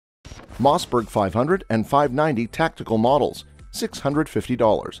Mossberg 500 and 590 tactical models,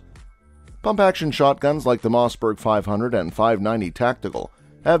 $650. Pump-action shotguns like the Mossberg 500 and 590 tactical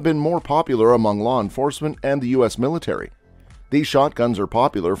have been more popular among law enforcement and the U.S. military. These shotguns are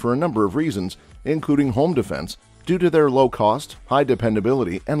popular for a number of reasons, including home defense, due to their low cost, high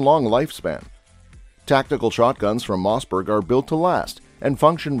dependability, and long lifespan. Tactical shotguns from Mossberg are built to last and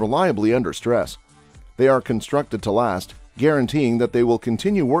function reliably under stress. They are constructed to last, guaranteeing that they will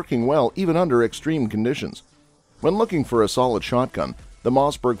continue working well even under extreme conditions. When looking for a solid shotgun, the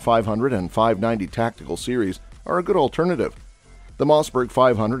Mossberg 500 and 590 tactical series are a good alternative. The Mossberg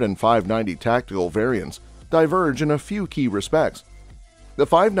 500 and 590 tactical variants diverge in a few key respects. The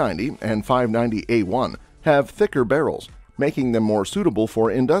 590 and 590A1 have thicker barrels, making them more suitable for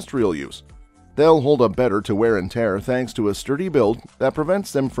industrial use. They'll hold up better to wear and tear thanks to a sturdy build that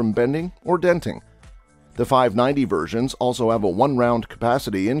prevents them from bending or denting. The 590 versions also have a 1-round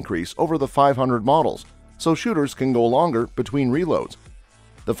capacity increase over the 500 models, so shooters can go longer between reloads.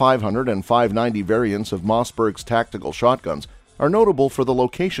 The 500 and 590 variants of Mossberg's tactical shotguns are notable for the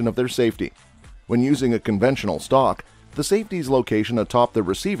location of their safety. When using a conventional stock, the safety's location atop the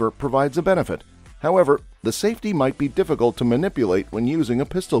receiver provides a benefit. However, the safety might be difficult to manipulate when using a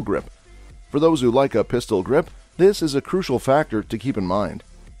pistol grip. For those who like a pistol grip, this is a crucial factor to keep in mind.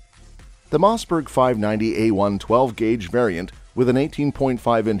 The Mossberg 590A1 12-gauge variant with an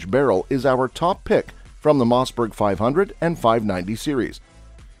 18.5-inch barrel is our top pick from the Mossberg 500 and 590 series.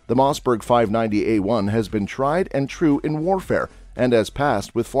 The Mossberg 590A1 has been tried and true in warfare and has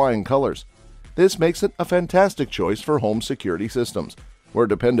passed with flying colors. This makes it a fantastic choice for home security systems, where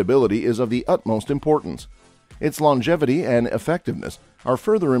dependability is of the utmost importance. Its longevity and effectiveness are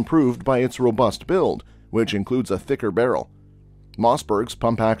further improved by its robust build, which includes a thicker barrel. Mossberg's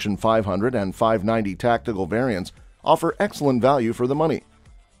pump-action 500 and 590 tactical variants offer excellent value for the money.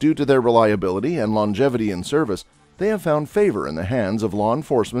 Due to their reliability and longevity in service, they have found favor in the hands of law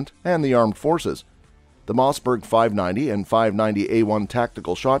enforcement and the armed forces. The Mossberg 590 and 590A1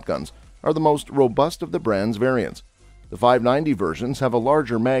 tactical shotguns are the most robust of the brand's variants. The 590 versions have a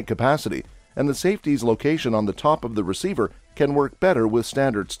larger mag capacity, and the safety's location on the top of the receiver can work better with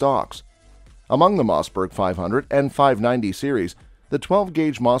standard stocks. Among the Mossberg 500 and 590 series, the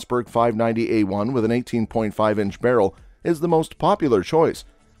 12-gauge Mossberg 590A1 with an 18.5-inch barrel is the most popular choice,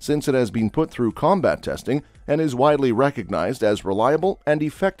 since it has been put through combat testing and is widely recognized as reliable and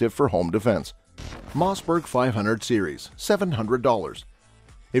effective for home defense. Mossberg 500 series, $700.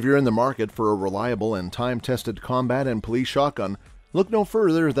 If you're in the market for a reliable and time-tested combat and police shotgun, look no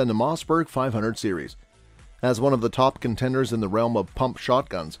further than the Mossberg 500 series. As one of the top contenders in the realm of pump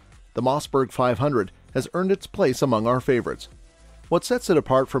shotguns, the Mossberg 500 has earned its place among our favorites. What sets it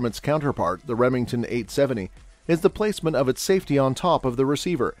apart from its counterpart, the Remington 870, is the placement of its safety on top of the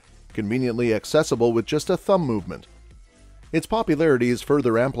receiver, conveniently accessible with just a thumb movement. Its popularity is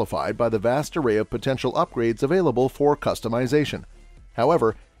further amplified by the vast array of potential upgrades available for customization.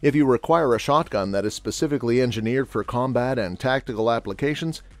 However, if you require a shotgun that is specifically engineered for combat and tactical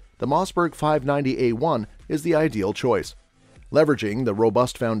applications, the Mossberg 590A1 is the ideal choice. Leveraging the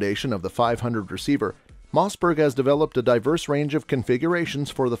robust foundation of the 500 receiver, Mossberg has developed a diverse range of configurations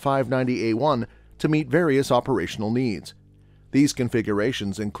for the 590A1 to meet various operational needs. These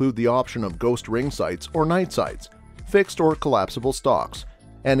configurations include the option of ghost ring sights or night sights, fixed or collapsible stocks,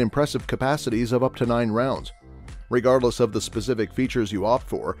 and impressive capacities of up to 9 rounds. Regardless of the specific features you opt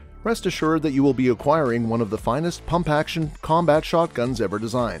for, rest assured that you will be acquiring one of the finest pump-action combat shotguns ever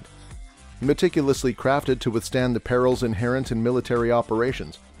designed. Meticulously crafted to withstand the perils inherent in military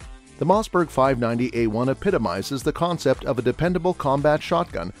operations, the Mossberg 590A1 epitomizes the concept of a dependable combat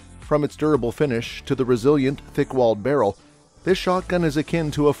shotgun. From its durable finish to the resilient, thick-walled barrel, this shotgun is akin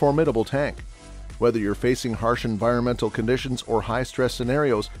to a formidable tank. Whether you're facing harsh environmental conditions or high-stress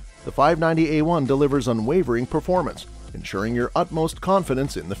scenarios, the 590A1 delivers unwavering performance, ensuring your utmost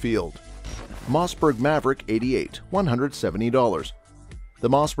confidence in the field. Mossberg Maverick 88, $170. The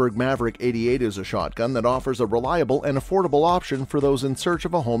Mossberg Maverick 88 is a shotgun that offers a reliable and affordable option for those in search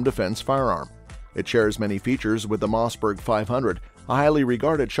of a home defense firearm. It shares many features with the Mossberg 500, a highly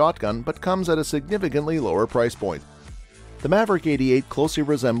regarded shotgun, but comes at a significantly lower price point. The Maverick 88 closely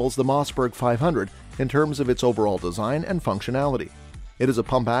resembles the Mossberg 500 in terms of its overall design and functionality. It is a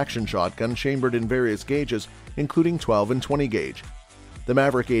pump-action shotgun chambered in various gauges, including 12 and 20 gauge. The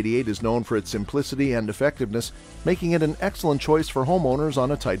Maverick 88 is known for its simplicity and effectiveness, making it an excellent choice for homeowners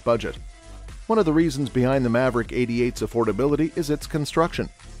on a tight budget. One of the reasons behind the Maverick 88's affordability is its construction.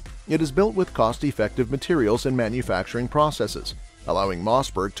 It is built with cost-effective materials and manufacturing processes, allowing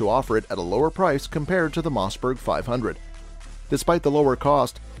Mossberg to offer it at a lower price compared to the Mossberg 500. Despite the lower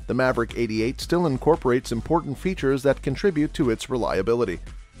cost, the Maverick 88 still incorporates important features that contribute to its reliability.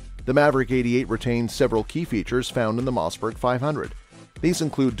 The Maverick 88 retains several key features found in the Mossberg 500. These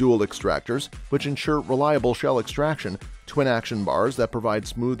include dual extractors, which ensure reliable shell extraction, twin action bars that provide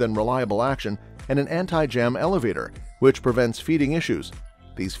smooth and reliable action, and an anti-jam elevator, which prevents feeding issues.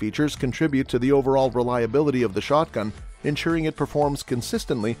 These features contribute to the overall reliability of the shotgun, ensuring it performs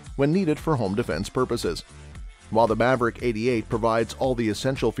consistently when needed for home defense purposes. While the Maverick 88 provides all the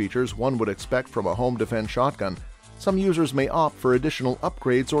essential features one would expect from a home defense shotgun, some users may opt for additional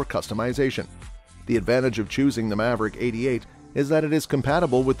upgrades or customization. The advantage of choosing the Maverick 88 is that it is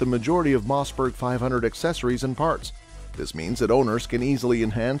compatible with the majority of Mossberg 500 accessories and parts. This means that owners can easily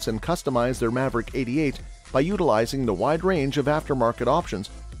enhance and customize their Maverick 88 by utilizing the wide range of aftermarket options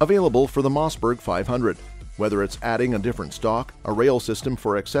available for the Mossberg 500. Whether it's adding a different stock, a rail system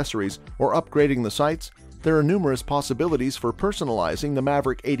for accessories, or upgrading the sights, there are numerous possibilities for personalizing the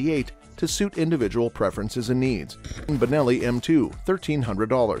Maverick 88 to suit individual preferences and needs. Benelli M2,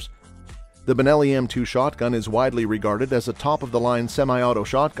 $1,300. The Benelli M2 shotgun is widely regarded as a top-of-the-line semi-auto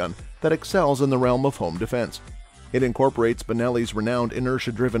shotgun that excels in the realm of home defense. It incorporates Benelli's renowned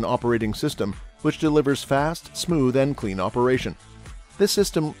inertia-driven operating system, which delivers fast, smooth, and clean operation. This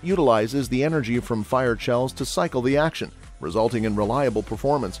system utilizes the energy from fired shells to cycle the action, resulting in reliable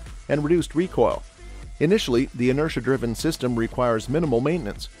performance and reduced recoil. Initially, the inertia-driven system requires minimal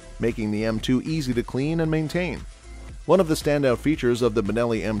maintenance, making the M2 easy to clean and maintain. One of the standout features of the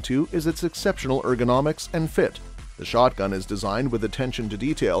Benelli M2 is its exceptional ergonomics and fit. The shotgun is designed with attention to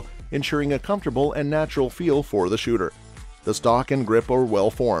detail, ensuring a comfortable and natural feel for the shooter. The stock and grip are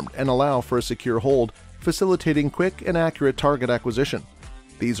well formed and allow for a secure hold, facilitating quick and accurate target acquisition.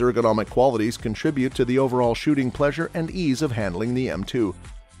 These ergonomic qualities contribute to the overall shooting pleasure and ease of handling the M2.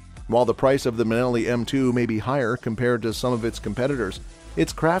 While the price of the Benelli M2 may be higher compared to some of its competitors,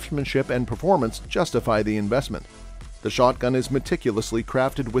 its craftsmanship and performance justify the investment. The shotgun is meticulously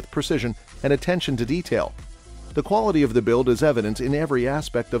crafted with precision and attention to detail. The quality of the build is evident in every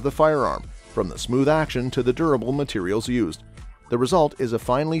aspect of the firearm, from the smooth action to the durable materials used. The result is a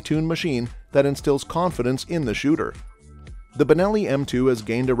finely tuned machine that instills confidence in the shooter. The Benelli M2 has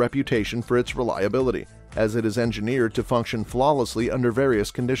gained a reputation for its reliability, as it is engineered to function flawlessly under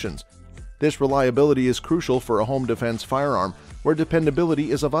various conditions. This reliability is crucial for a home defense firearm where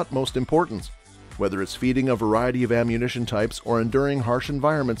dependability is of utmost importance. Whether it's feeding a variety of ammunition types or enduring harsh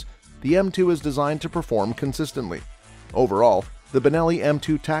environments, the M2 is designed to perform consistently. Overall, the Benelli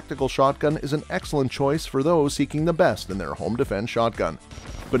M2 tactical shotgun is an excellent choice for those seeking the best in their home defense shotgun.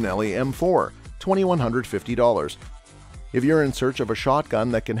 Benelli M4, $2,150. If you're in search of a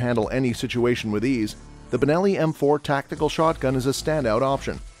shotgun that can handle any situation with ease, the Benelli M4 tactical shotgun is a standout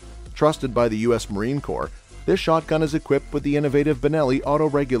option. Trusted by the U.S. Marine Corps, this shotgun is equipped with the innovative Benelli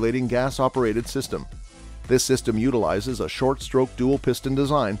auto-regulating gas-operated system. This system utilizes a short-stroke dual-piston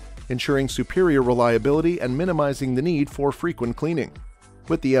design, ensuring superior reliability and minimizing the need for frequent cleaning.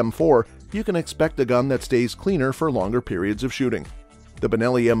 With the M4, you can expect a gun that stays cleaner for longer periods of shooting. The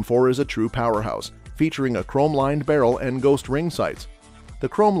Benelli M4 is a true powerhouse, featuring a chrome-lined barrel and ghost ring sights. The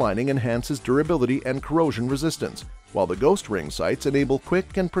chrome lining enhances durability and corrosion resistance, while the ghost ring sights enable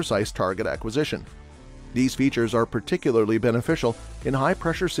quick and precise target acquisition. These features are particularly beneficial in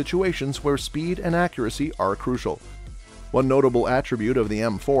high-pressure situations where speed and accuracy are crucial. One notable attribute of the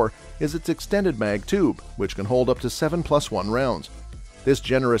M4 is its extended mag tube, which can hold up to 7+1 rounds. This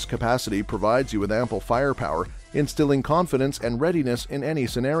generous capacity provides you with ample firepower, instilling confidence and readiness in any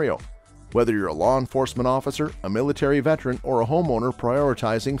scenario. Whether you're a law enforcement officer, a military veteran, or a homeowner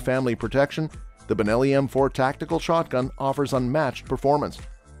prioritizing family protection, the Benelli M4 tactical shotgun offers unmatched performance.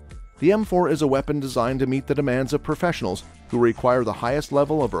 The M4 is a weapon designed to meet the demands of professionals who require the highest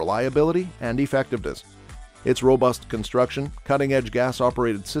level of reliability and effectiveness. Its robust construction, cutting-edge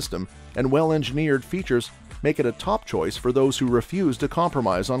gas-operated system, and well-engineered features make it a top choice for those who refuse to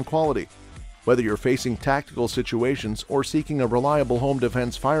compromise on quality. Whether you're facing tactical situations or seeking a reliable home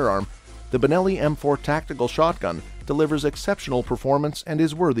defense firearm, the Benelli M4 tactical shotgun delivers exceptional performance and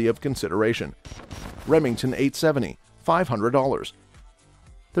is worthy of consideration. Remington 870, $500.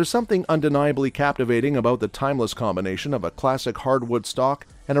 There's something undeniably captivating about the timeless combination of a classic hardwood stock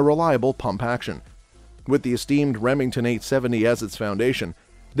and a reliable pump action. With the esteemed Remington 870 as its foundation,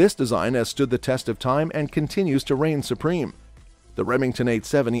 this design has stood the test of time and continues to reign supreme. The Remington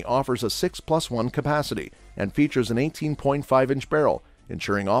 870 offers a 6+1 capacity and features an 18.5-inch barrel,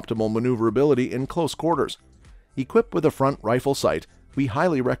 ensuring optimal maneuverability in close quarters. Equipped with a front rifle sight, we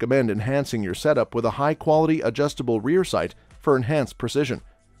highly recommend enhancing your setup with a high-quality adjustable rear sight for enhanced precision.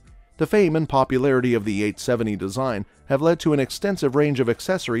 The fame and popularity of the 870 design have led to an extensive range of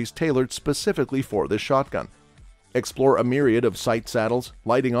accessories tailored specifically for this shotgun. Explore a myriad of sight saddles,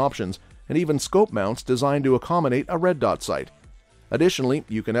 lighting options, and even scope mounts designed to accommodate a red dot sight. Additionally,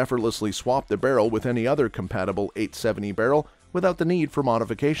 you can effortlessly swap the barrel with any other compatible 870 barrel without the need for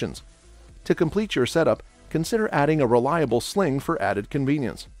modifications. To complete your setup, consider adding a reliable sling for added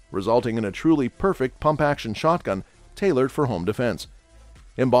convenience, resulting in a truly perfect pump-action shotgun tailored for home defense.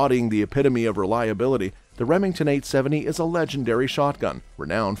 Embodying the epitome of reliability, the Remington 870 is a legendary shotgun,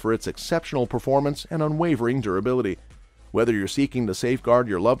 renowned for its exceptional performance and unwavering durability. Whether you're seeking to safeguard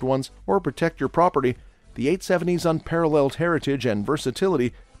your loved ones or protect your property, the 870's unparalleled heritage and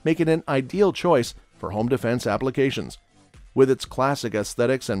versatility make it an ideal choice for home defense applications. With its classic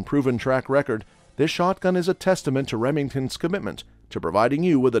aesthetics and proven track record, this shotgun is a testament to Remington's commitment to providing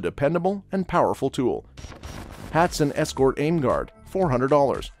you with a dependable and powerful tool. Hatsan Escort Aim Guard,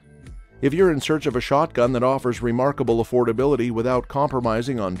 $400. If you're in search of a shotgun that offers remarkable affordability without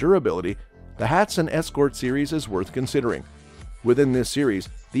compromising on durability, the Hatsan Escort series is worth considering. Within this series,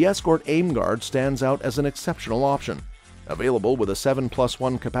 the Escort Aim Guard stands out as an exceptional option. Available with a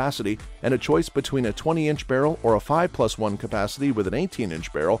 7+1 capacity and a choice between a 20-inch barrel or a 5+1 capacity with an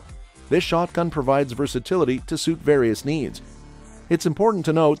 18-inch barrel, this shotgun provides versatility to suit various needs. It's important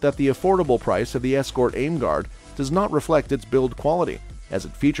to note that the affordable price of the Escort Aim Guard does not reflect its build quality, as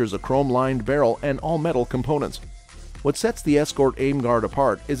it features a chrome-lined barrel and all-metal components. What sets the Escort Aim Guard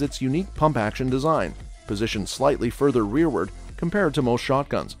apart is its unique pump-action design, positioned slightly further rearward compared to most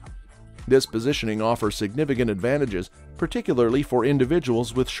shotguns. This positioning offers significant advantages, particularly for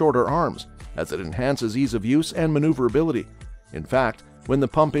individuals with shorter arms, as it enhances ease of use and maneuverability. In fact, when the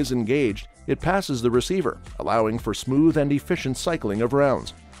pump is engaged, it passes the receiver, allowing for smooth and efficient cycling of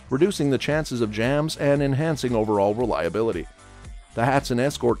rounds, reducing the chances of jams and enhancing overall reliability. The Hatsan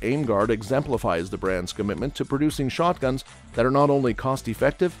Escort Aim Guard exemplifies the brand's commitment to producing shotguns that are not only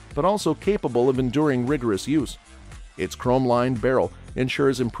cost-effective, but also capable of enduring rigorous use. Its chrome-lined barrel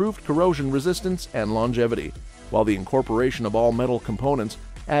ensures improved corrosion resistance and longevity, while the incorporation of all-metal components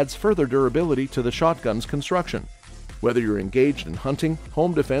adds further durability to the shotgun's construction. Whether you're engaged in hunting,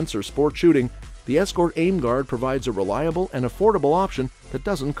 home defense, or sport shooting, the Escort Aim Guard provides a reliable and affordable option that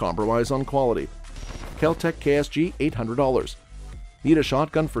doesn't compromise on quality. Kel-Tec KSG, $800. Need a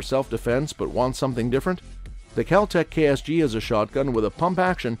shotgun for self-defense but want something different? The Kel-Tec KSG is a shotgun with a pump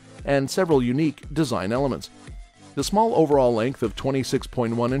action and several unique design elements. The small overall length of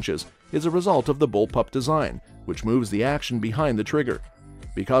 26.1 inches is a result of the bullpup design, which moves the action behind the trigger.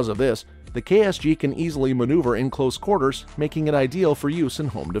 Because of this, the KSG can easily maneuver in close quarters, making it ideal for use in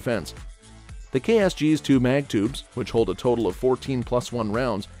home defense. The KSG's two mag tubes, which hold a total of 14+1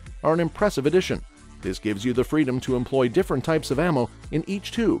 rounds, are an impressive addition. This gives you the freedom to employ different types of ammo in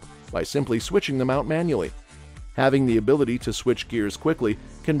each tube by simply switching them out manually. Having the ability to switch gears quickly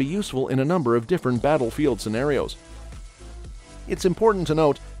can be useful in a number of different battlefield scenarios. It's important to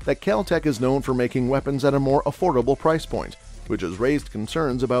note that Kel-Tec is known for making weapons at a more affordable price point, which has raised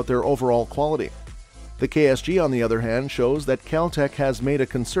concerns about their overall quality. The KSG, on the other hand, shows that Kel-Tec has made a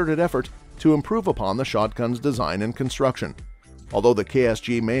concerted effort to improve upon the shotgun's design and construction. Although the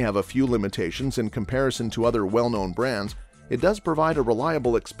KSG may have a few limitations in comparison to other well-known brands, it does provide a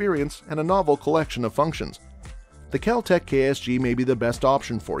reliable experience and a novel collection of functions. The Kel-Tec KSG may be the best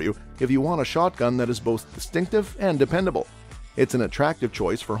option for you if you want a shotgun that is both distinctive and dependable. It's an attractive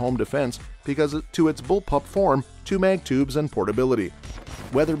choice for home defense because to its bullpup form, two mag tubes, and portability.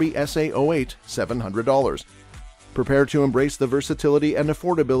 Weatherby SA-08, $700. Prepare to embrace the versatility and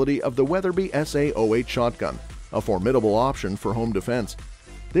affordability of the Weatherby SA-08 shotgun, a formidable option for home defense.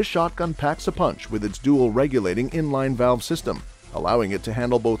 This shotgun packs a punch with its dual regulating inline valve system, allowing it to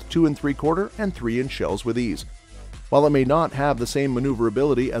handle both 2 3/4 and 3-inch shells with ease. While it may not have the same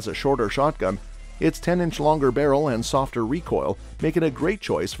maneuverability as a shorter shotgun, its 10-inch longer barrel and softer recoil make it a great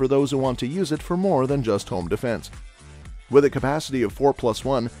choice for those who want to use it for more than just home defense. With a capacity of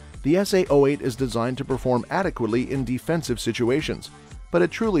 4+1, the SA-08 is designed to perform adequately in defensive situations, but it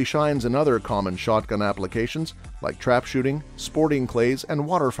truly shines in other common shotgun applications like trap shooting, sporting clays, and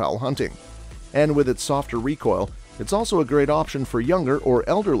waterfowl hunting. And with its softer recoil, it's also a great option for younger or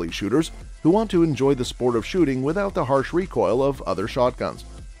elderly shooters who want to enjoy the sport of shooting without the harsh recoil of other shotguns.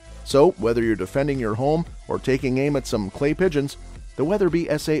 So, whether you're defending your home or taking aim at some clay pigeons, the Weatherby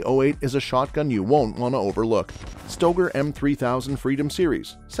SA-08 is a shotgun you won't want to overlook. Stoeger M3000 Freedom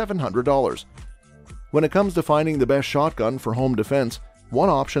Series, $700. When it comes to finding the best shotgun for home defense, one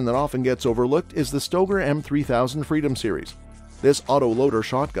option that often gets overlooked is the Stoeger M3000 Freedom Series. This auto-loader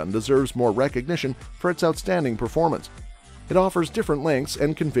shotgun deserves more recognition for its outstanding performance. It offers different lengths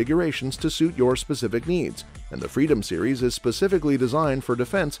and configurations to suit your specific needs, and the Freedom series is specifically designed for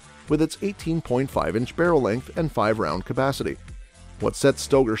defense with its 18.5-inch barrel length and 5-round capacity. What sets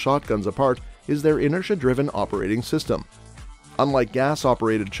Stoeger shotguns apart is their inertia-driven operating system. Unlike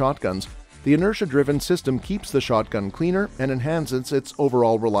gas-operated shotguns, the inertia-driven system keeps the shotgun cleaner and enhances its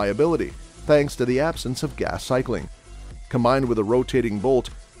overall reliability, thanks to the absence of gas cycling. Combined with a rotating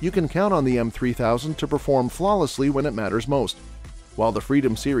bolt, you can count on the M3000 to perform flawlessly when it matters most. While the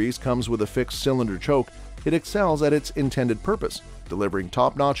Freedom series comes with a fixed cylinder choke, it excels at its intended purpose, delivering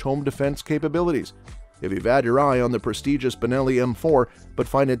top-notch home defense capabilities. If you've had your eye on the prestigious Benelli M4 but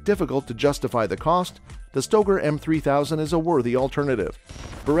find it difficult to justify the cost, the Stoeger M3000 is a worthy alternative.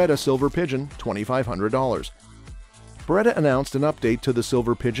 Beretta Silver Pigeon, $2,500. Beretta announced an update to the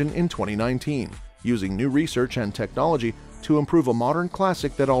Silver Pigeon in 2019, using new research and technology to improve a modern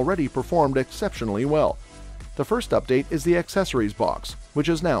classic that already performed exceptionally well. The first update is the accessories box, which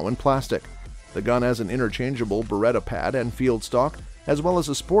is now in plastic. The gun has an interchangeable Beretta pad and field stock, as well as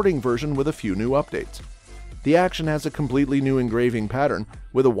a sporting version with a few new updates. The action has a completely new engraving pattern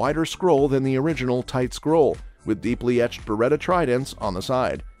with a wider scroll than the original tight scroll, with deeply etched Beretta tridents on the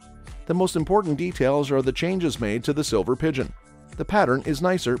side. The most important details are the changes made to the Silver Pigeon. The pattern is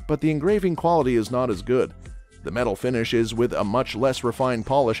nicer, but the engraving quality is not as good. The metal finish is with a much less refined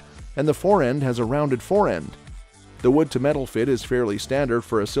polish, and the forend has a rounded forend. The wood-to-metal fit is fairly standard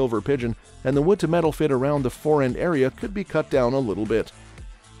for a Silver Pigeon, and the wood-to-metal fit around the forend area could be cut down a little bit.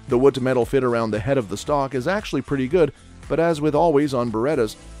 The wood-to-metal fit around the head of the stock is actually pretty good, but as with always on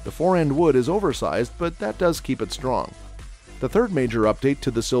Berettas, the forend wood is oversized, but that does keep it strong. The third major update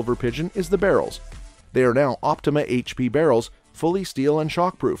to the Silver Pigeon is the barrels. They are now Optima HP barrels, fully steel and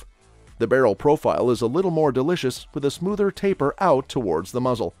shockproof. The barrel profile is a little more delicious with a smoother taper out towards the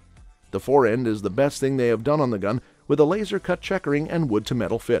muzzle. The forend is the best thing they have done on the gun with a laser-cut checkering and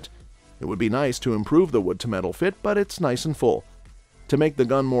wood-to-metal fit. It would be nice to improve the wood-to-metal fit, but it's nice and full. To make the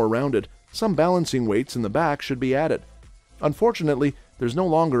gun more rounded, some balancing weights in the back should be added. Unfortunately, there's no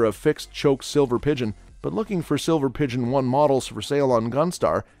longer a fixed choke Silver Pigeon, but looking for Silver Pigeon 1 models for sale on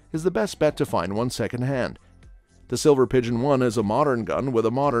Gunstar is the best bet to find one secondhand. The Silver Pigeon 1 is a modern gun with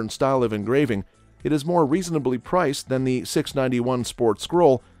a modern style of engraving. It is more reasonably priced than the $691 Sport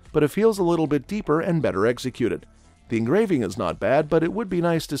Scroll, but it feels a little bit deeper and better executed. The engraving is not bad, but it would be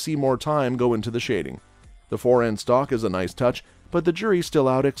nice to see more time go into the shading. The forend stock is a nice touch, but the jury's still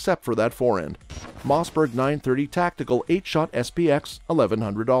out except for that forend. Mossberg 930 Tactical 8-Shot SPX,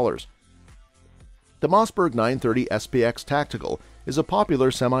 $1,100. The Mossberg 930 SPX Tactical is a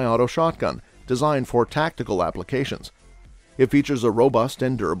popular semi-auto shotgun designed for tactical applications. It features a robust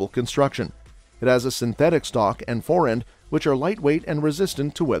and durable construction. It has a synthetic stock and forend which are lightweight and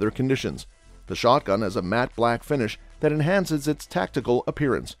resistant to weather conditions. The shotgun has a matte black finish that enhances its tactical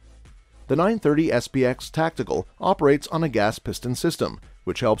appearance. The 930 SPX Tactical operates on a gas piston system,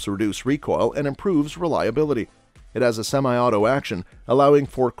 which helps reduce recoil and improves reliability. It has a semi-auto action, allowing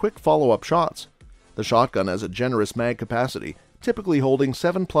for quick follow-up shots. The shotgun has a generous mag capacity, typically holding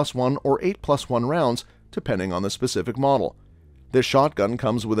 7+1 or 8+1 rounds, depending on the specific model. This shotgun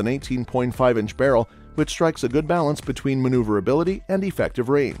comes with an 18.5-inch barrel, which strikes a good balance between maneuverability and effective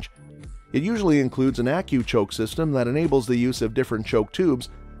range. It usually includes an AccuChoke system that enables the use of different choke tubes,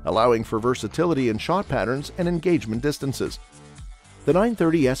 allowing for versatility in shot patterns and engagement distances. The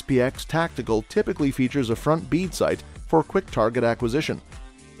 930 SPX Tactical typically features a front bead sight for quick target acquisition.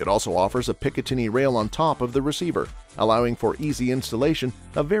 It also offers a Picatinny rail on top of the receiver, allowing for easy installation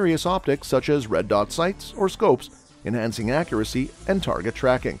of various optics such as red dot sights or scopes, enhancing accuracy and target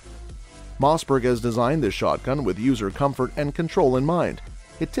tracking. Mossberg has designed this shotgun with user comfort and control in mind.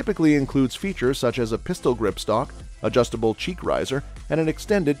 It typically includes features such as a pistol grip stock, adjustable cheek riser, and an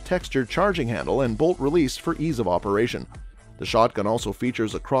extended textured charging handle and bolt release for ease of operation. The shotgun also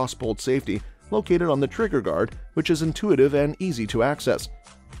features a cross-bolt safety located on the trigger guard, which is intuitive and easy to access.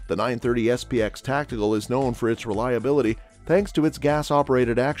 The 930 SPX Tactical is known for its reliability thanks to its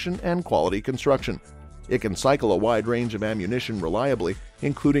gas-operated action and quality construction. It can cycle a wide range of ammunition reliably,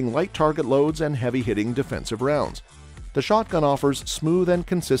 including light target loads and heavy-hitting defensive rounds. The shotgun offers smooth and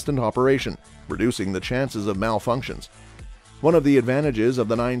consistent operation, reducing the chances of malfunctions. One of the advantages of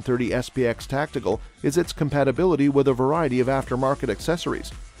the 930 SPX Tactical is its compatibility with a variety of aftermarket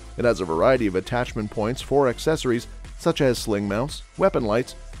accessories. It has a variety of attachment points for accessories such as sling mounts, weapon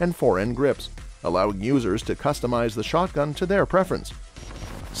lights, and forend grips, allowing users to customize the shotgun to their preference.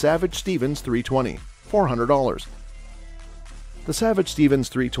 Savage Stevens 320, $400. The Savage Stevens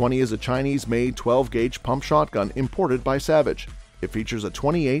 320 is a Chinese-made 12-gauge pump shotgun imported by Savage. It features a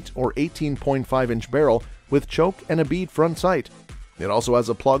 28 or 18.5-inch barrel with choke and a bead front sight. It also has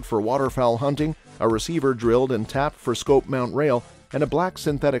a plug for waterfowl hunting, a receiver drilled and tapped for scope mount rail, and a black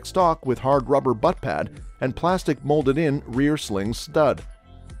synthetic stock with hard rubber butt pad and plastic molded-in rear sling stud.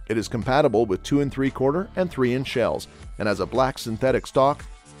 It is compatible with 2 3/4 and 3-inch shells and has a black synthetic stock,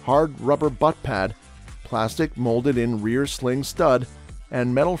 hard rubber butt pad, plastic molded-in rear sling stud,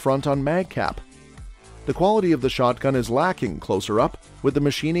 and metal front on mag cap. The quality of the shotgun is lacking closer up, with the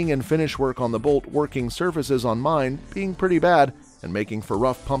machining and finish work on the bolt working surfaces on mine being pretty bad and making for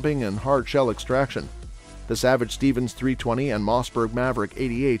rough pumping and hard shell extraction. The Savage Stevens 320 and Mossberg Maverick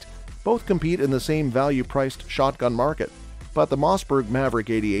 88 both compete in the same value-priced shotgun market, but the Mossberg Maverick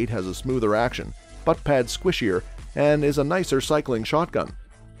 88 has a smoother action, butt pad squishier, and is a nicer cycling shotgun.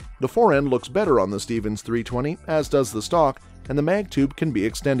 The forend looks better on the Stevens 320, as does the stock, and the mag tube can be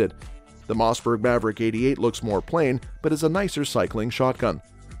extended. The Mossberg Maverick 88 looks more plain, but is a nicer cycling shotgun.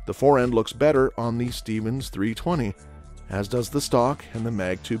 The forend looks better on the Stevens 320, as does the stock, and the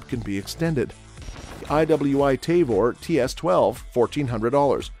mag tube can be extended. The IWI Tavor TS12,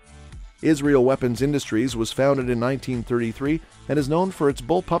 $1,400. Israel Weapons Industries was founded in 1933 and is known for its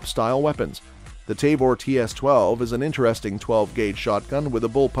bullpup-style weapons. The Tavor TS12 is an interesting 12-gauge shotgun with a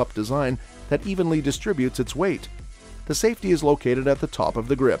bullpup design that evenly distributes its weight. The safety is located at the top of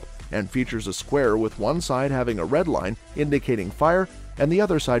the grip and features a square with one side having a red line indicating fire and the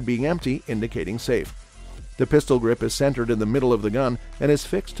other side being empty indicating safe. The pistol grip is centered in the middle of the gun and is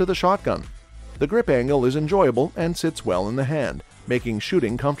fixed to the shotgun. The grip angle is enjoyable and sits well in the hand, making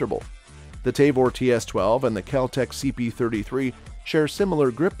shooting comfortable. The Tavor TS12 and the Kel-Tec CP33 share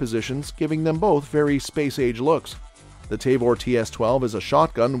similar grip positions, giving them both very space-age looks. The Tavor TS12 is a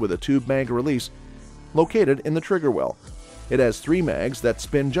shotgun with a tube mag release located in the trigger well. It has 3 mags that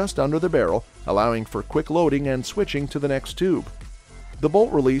spin just under the barrel, allowing for quick loading and switching to the next tube. The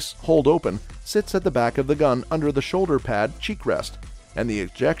bolt release, hold open, sits at the back of the gun under the shoulder pad cheek rest, and the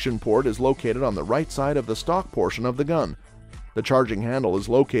ejection port is located on the right side of the stock portion of the gun. The charging handle is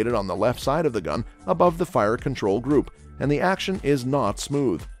located on the left side of the gun above the fire control group, and the action is not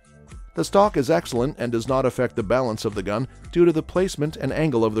smooth. The stock is excellent and does not affect the balance of the gun due to the placement and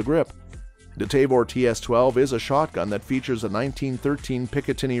angle of the grip. The Tavor TS12 is a shotgun that features a 1913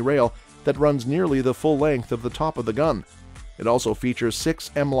 Picatinny rail that runs nearly the full length of the top of the gun. It also features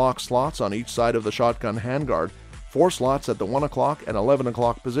 6 M-lock slots on each side of the shotgun handguard, 4 slots at the 1 o'clock and 11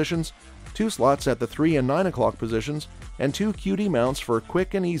 o'clock positions, 2 slots at the 3 and 9 o'clock positions, and 2 QD mounts for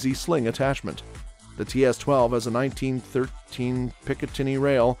quick and easy sling attachment. The TS12 has a 1913 Picatinny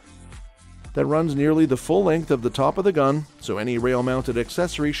rail that runs nearly the full length of the top of the gun, so any rail-mounted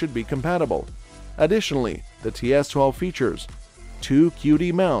accessory should be compatible. Additionally, the TS12 features 2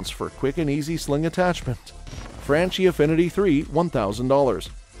 QD mounts for quick and easy sling attachment. Franchi Affinity 3, $1,000.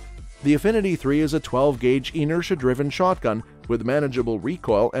 The Affinity 3 is a 12-gauge inertia-driven shotgun with manageable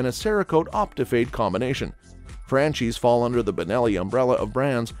recoil and a Cerakote Optifade combination. Franchis fall under the Benelli umbrella of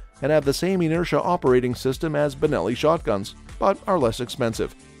brands and have the same inertia operating system as Benelli shotguns, but are less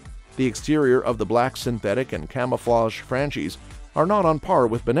expensive. The exterior of the black synthetic and camouflage Franchis are not on par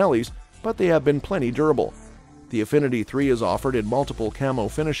with Benelli's, but they have been plenty durable. The Affinity 3 is offered in multiple camo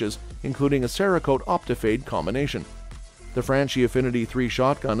finishes, including a Cerakote Optifade combination. The Franchi Affinity 3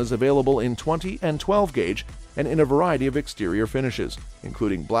 shotgun is available in 20 and 12 gauge and in a variety of exterior finishes,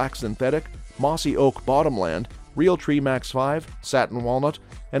 including black synthetic, mossy oak bottomland, Realtree Max 5, satin walnut,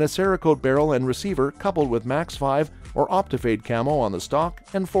 and a Cerakote barrel and receiver coupled with Max 5 or Optifade camo on the stock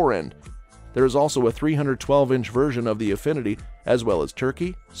and forend. There is also a 312-inch version of the Affinity, as well as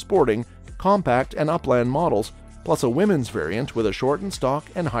turkey, sporting, compact, and upland models, plus a women's variant with a shortened stock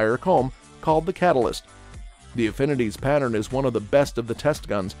and higher comb called the Catalyst. The Affinity's pattern is one of the best of the test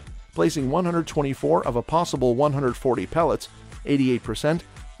guns, placing 124 of a possible 140 pellets, 88%,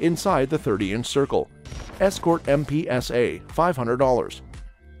 inside the 30-inch circle. Escort MPSA, $500.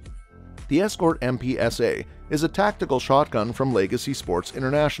 The Escort MPSA is a tactical shotgun from Legacy Sports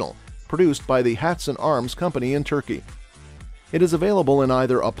International, produced by the Hatsan Arms Company in Turkey. It is available in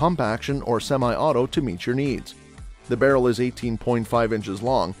either a pump action or semi-auto to meet your needs. The barrel is 18.5 inches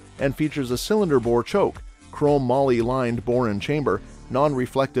long and features a cylinder bore choke, chrome moly-lined bore and chamber,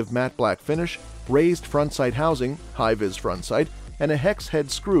 non-reflective matte black finish, raised front sight housing, high-vis front sight, and a hex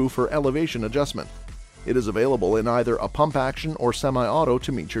head screw for elevation adjustment. It is available in either a pump action or semi-auto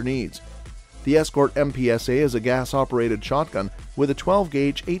to meet your needs. The Escort MPSA is a gas-operated shotgun with a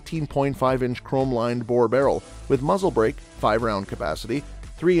 12-gauge 18.5-inch chrome-lined bore barrel with muzzle brake, 5-round capacity,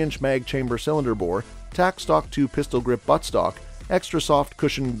 3-inch mag chamber cylinder bore, tack stock 2 pistol grip buttstock, extra soft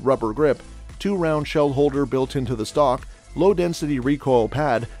cushioned rubber grip, 2-round shell holder built into the stock, low-density recoil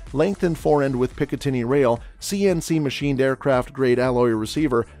pad, lengthened forend with Picatinny rail, CNC machined aircraft-grade alloy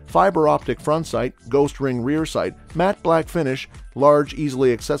receiver, fiber optic front sight, ghost ring rear sight, matte black finish, large,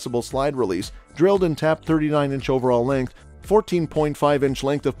 easily accessible slide release, drilled and tapped 39-inch overall length, 14.5-inch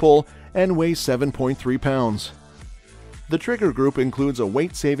length of pull, and weighs 7.3 pounds. The trigger group includes a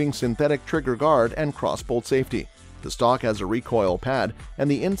weight-saving synthetic trigger guard and crossbolt safety. The stock has a recoil pad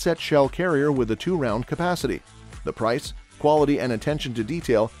and the inset shell carrier with a 2-round capacity. The price, quality, and attention to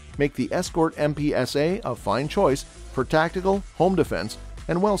detail make the Escort MPSA a fine choice for tactical, home defense,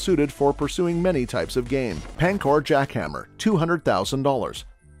 and well-suited for pursuing many types of game. Pancor Jackhammer, $200,000.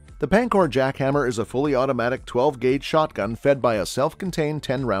 The Pancor Jackhammer is a fully automatic 12-gauge shotgun fed by a self-contained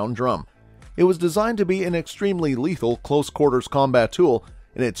 10-round drum. It was designed to be an extremely lethal close-quarters combat tool,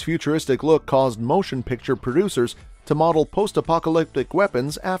 and its futuristic look caused motion picture producers to model post-apocalyptic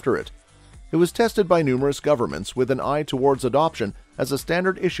weapons after it. It was tested by numerous governments with an eye towards adoption as a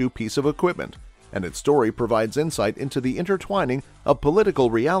standard-issue piece of equipment, and its story provides insight into the intertwining of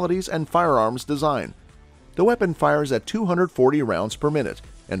political realities and firearms design. The weapon fires at 240 rounds per minute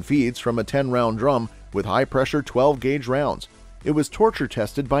and feeds from a 10-round drum with high-pressure 12-gauge rounds. It was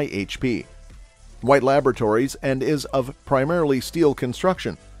torture-tested by HP White Laboratories and is of primarily steel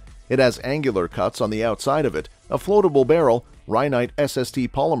construction. It has angular cuts on the outside of it, a floatable barrel, Rhinite SST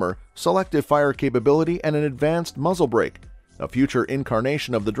polymer, selective fire capability, and an advanced muzzle brake. A future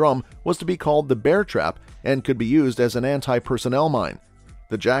incarnation of the drum was to be called the Bear Trap and could be used as an anti-personnel mine.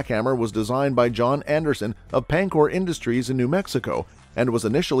 The Jackhammer was designed by John Anderson of Pancor Industries in New Mexico and was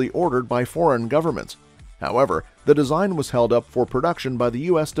initially ordered by foreign governments. However, the design was held up for production by the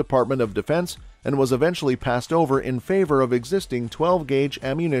U.S. Department of Defense and was eventually passed over in favor of existing 12-gauge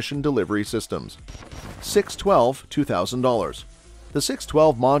ammunition delivery systems. 612, $2,000. The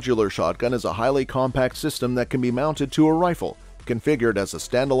 612 modular shotgun is a highly compact system that can be mounted to a rifle, configured as a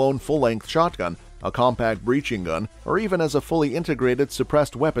standalone full-length shotgun, a compact breaching gun, or even as a fully integrated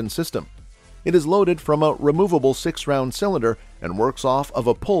suppressed weapon system. It is loaded from a removable 6-round cylinder and works off of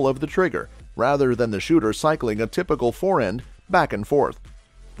a pull of the trigger, rather than the shooter cycling a typical forend back and forth.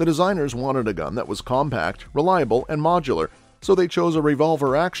 The designers wanted a gun that was compact, reliable, and modular, so they chose a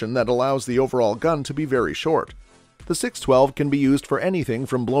revolver action that allows the overall gun to be very short. The 612 can be used for anything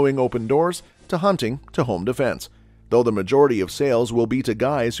from blowing open doors to hunting to home defense, though the majority of sales will be to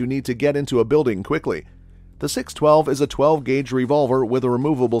guys who need to get into a building quickly. The 612 is a 12-gauge revolver with a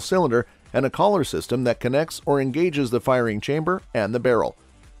removable cylinder and a collar system that connects or engages the firing chamber and the barrel.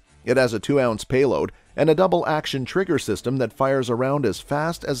 It has a 2-ounce payload and a double-action trigger system that fires around as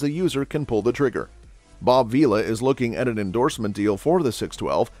fast as the user can pull the trigger. Bob Vila is looking at an endorsement deal for the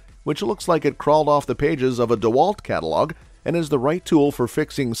 612, which looks like it crawled off the pages of a DeWalt catalog and is the right tool for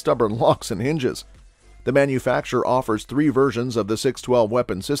fixing stubborn locks and hinges. The manufacturer offers 3 versions of the 612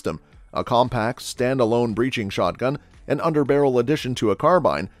 weapon system: a compact, standalone breaching shotgun, an underbarrel addition to a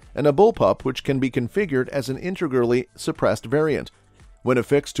carbine, and a bullpup which can be configured as an integrally suppressed variant. When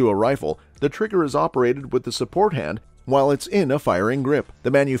affixed to a rifle, the trigger is operated with the support hand while it's in a firing grip. The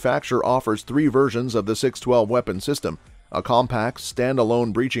manufacturer offers 3 versions of the 612 weapon system: a compact,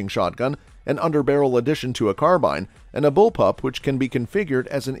 standalone breaching shotgun, an underbarrel addition to a carbine, and a bullpup which can be configured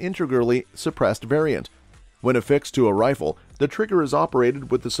as an integrally suppressed variant. When affixed to a rifle, the trigger is operated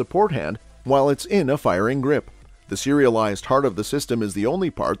with the support hand while it's in a firing grip. The serialized heart of the system is the only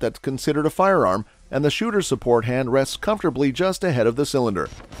part that's considered a firearm, and the shooter's support hand rests comfortably just ahead of the cylinder.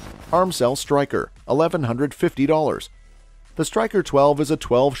 Armcell Striker, $1,150. The Striker 12 is a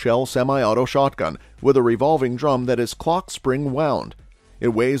 12-shell semi-auto shotgun with a revolving drum that is clock spring wound. It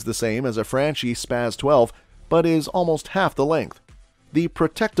weighs the same as a Franchi Spaz 12, but is almost half the length. The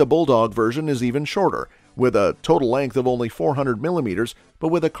Protecta Bulldog version is even shorter, with a total length of only 400 millimeters, but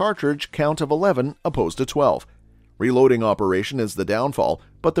with a cartridge count of 11 opposed to 12. Reloading operation is the downfall,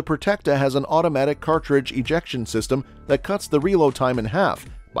 but the Protecta has an automatic cartridge ejection system that cuts the reload time in half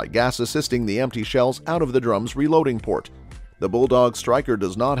by gas assisting the empty shells out of the drum's reloading port. The Bulldog Striker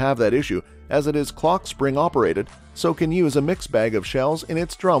does not have that issue, as it is clock spring operated, so can use a mixed bag of shells in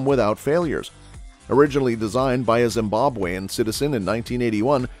its drum without failures. Originally designed by a Zimbabwean citizen in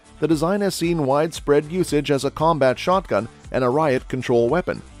 1981, the design has seen widespread usage as a combat shotgun and a riot control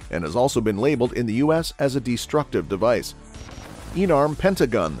weapon, and has also been labeled in the US as a destructive device. Enarm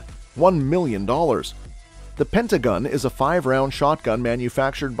Pentagun, $1 million. The Pentagun is a 5-round shotgun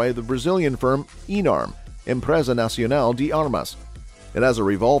manufactured by the Brazilian firm Enarm, Empresa Nacional de Armas. It has a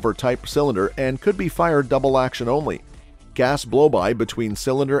revolver-type cylinder and could be fired double-action only. Gas blow-by between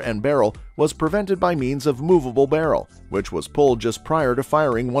cylinder and barrel was prevented by means of movable barrel, which was pulled just prior to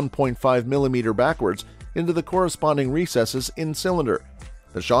firing 1.5mm backwards into the corresponding recesses in cylinder.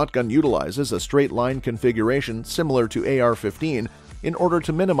 The shotgun utilizes a straight line configuration similar to AR-15 in order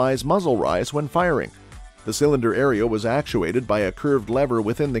to minimize muzzle rise when firing. The cylinder area was actuated by a curved lever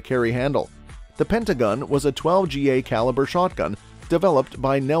within the carry handle. The Pentagun was a 12 GA caliber shotgun developed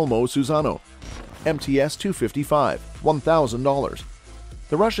by Nelmo Susano. MTS-255, $1,000.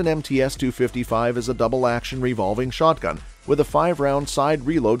 The Russian MTS-255 is a double-action revolving shotgun with a 5-round side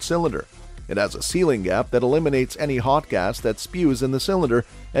reload cylinder. It has a sealing gap that eliminates any hot gas that spews in the cylinder,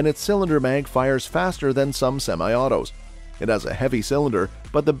 and its cylinder mag fires faster than some semi-autos. It has a heavy cylinder,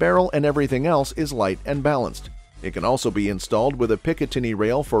 but the barrel and everything else is light and balanced. It can also be installed with a Picatinny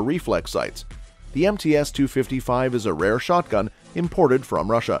rail for reflex sights. The MTS-255 is a rare shotgun imported from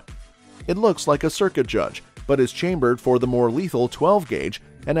Russia. It looks like a circuit judge, but is chambered for the more lethal 12-gauge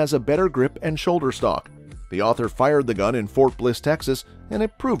and has a better grip and shoulder stock. The author fired the gun in Fort Bliss, Texas, and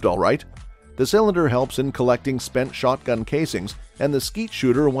it proved all right. The cylinder helps in collecting spent shotgun casings, and the skeet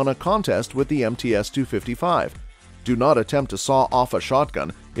shooter won a contest with the MTS-255. Do not attempt to saw off a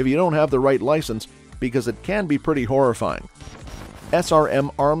shotgun if you don't have the right license, because it can be pretty horrifying.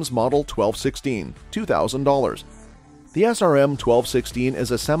 SRM Arms Model 1216, $2,000. The SRM 1216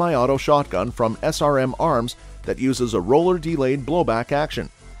 is a semi-auto shotgun from SRM Arms that uses a roller-delayed blowback action.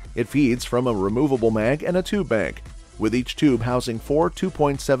 It feeds from a removable mag and a tube bank, with each tube housing 4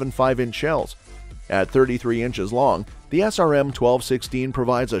 2.75-inch shells. At 33 inches long, the SRM 1216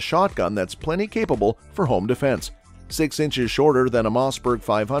 provides a shotgun that's plenty capable for home defense, 6 inches shorter than a Mossberg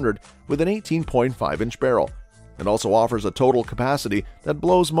 500 with an 18.5-inch barrel. It also offers a total capacity that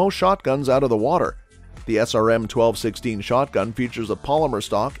blows most shotguns out of the water. The SRM 1216 shotgun features a polymer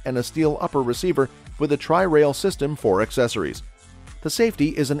stock and a steel upper receiver with a tri-rail system for accessories. The safety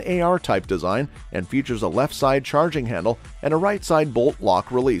is an AR-type design and features a left side charging handle and a right side bolt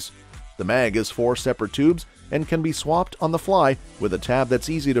lock release. The mag is 4 separate tubes and can be swapped on the fly with a tab that's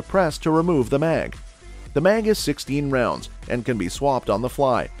easy to press to remove the mag. The mag is 16 rounds and can be swapped on the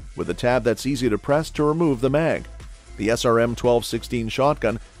fly with a tab that's easy to press to remove the mag. The SRM 1216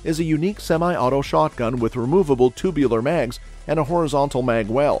 shotgun is a unique semi-auto shotgun with removable tubular mags and a horizontal mag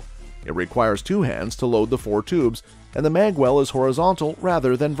well. It requires 2 hands to load the 4 tubes, and the mag well is horizontal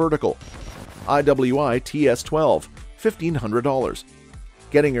rather than vertical. IWI TS-12, $1,500.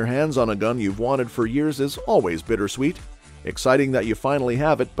 Getting your hands on a gun you've wanted for years is always bittersweet. Exciting that you finally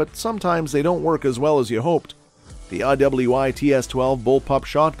have it, but sometimes they don't work as well as you hoped. The IWI TS-12 Bullpup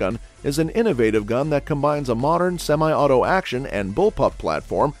Shotgun is an innovative gun that combines a modern semi-auto action and bullpup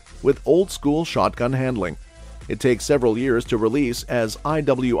platform with old-school shotgun handling. It takes several years to release, as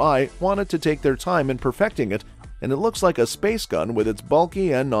IWI wanted to take their time in perfecting it, and it looks like a space gun with its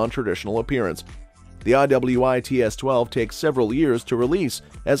bulky and non-traditional appearance. The IWI TS-12 takes several years to release,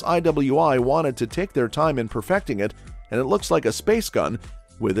 as IWI wanted to take their time in perfecting it, and it looks like a space gun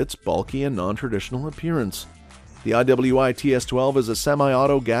with its bulky and non-traditional appearance. The IWI TS-12 is a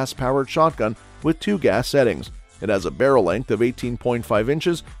semi-auto gas-powered shotgun with 2 gas settings. It has a barrel length of 18.5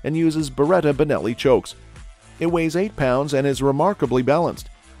 inches and uses Beretta Benelli chokes. It weighs 8 pounds and is remarkably balanced.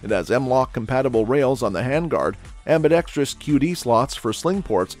 It has M-LOK compatible rails on the handguard, ambidextrous QD slots for sling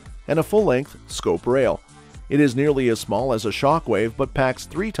ports, and a full-length scope rail. It is nearly as small as a Shockwave but packs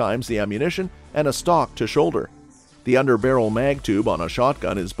 3 times the ammunition and a stock to shoulder. The underbarrel mag tube on a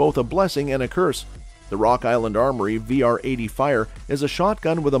shotgun is both a blessing and a curse. The Rock Island Armory VR-80 Fire is a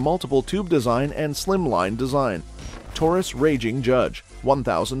shotgun with a multiple tube design and slimline design. Taurus Raging Judge,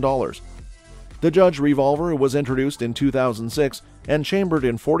 $1,000. The Judge revolver was introduced in 2006 and chambered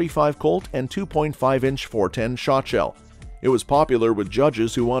in .45 Colt and 2.5-inch .410 shot shell. It was popular with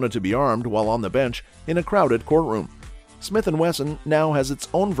judges who wanted to be armed while on the bench in a crowded courtroom. Smith & Wesson now has its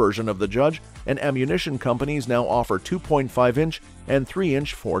own version of the Judge, and ammunition companies now offer 2.5-inch and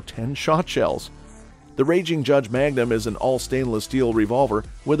 3-inch .410 shot shells. The Raging Judge Magnum is an all-stainless steel revolver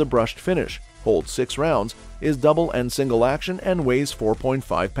with a brushed finish, holds 6 rounds, is double and single action, and weighs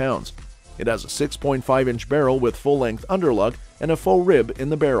 4.5 pounds. It has a 6.5-inch barrel with full-length underlug and a faux rib in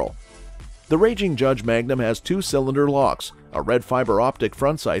the barrel. The Raging Judge Magnum has 2-cylinder locks, a red fiber optic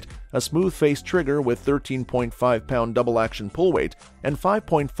front sight, a smooth-faced trigger with 13.5-pound double-action pull weight and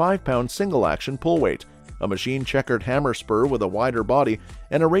 5.5-pound single-action pull weight, a machine-checkered hammer spur with a wider body,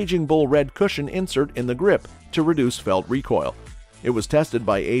 and a Raging Bull red cushion insert in the grip to reduce felt recoil. It was tested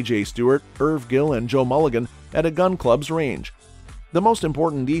by A.J. Stewart, Irv Gill, and Joe Mulligan at a gun club's range. The most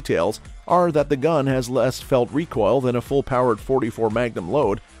important details are that the gun has less felt recoil than a full-powered .44 Magnum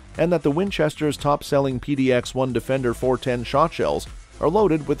load, and that the Winchester's top-selling PDX-1 Defender .410 shot shells are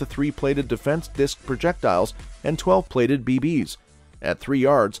loaded with the 3-plated defense disc projectiles and 12-plated BBs. At 3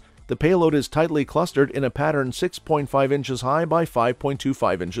 yards, The payload is tightly clustered in a pattern 6.5 inches high by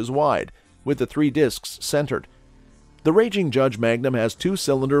 5.25 inches wide, with the 3 discs centered. The Raging Judge Magnum has 2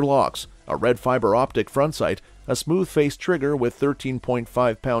 cylinder locks, a red fiber optic front sight, a smooth-faced trigger with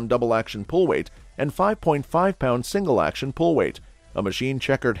 13.5-pound double-action pull weight and 5.5-pound single-action pull weight, a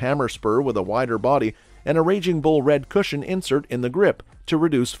machine-checkered hammer spur with a wider body, and a Raging Bull red cushion insert in the grip to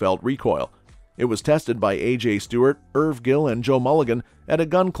reduce felt recoil. It was tested by A.J. Stewart, Irv Gill, and Joe Mulligan at a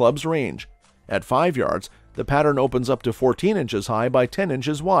gun club's range. At 5 yards, the pattern opens up to 14 inches high by 10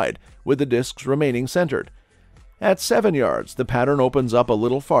 inches wide, with the discs remaining centered. At 7 yards, the pattern opens up a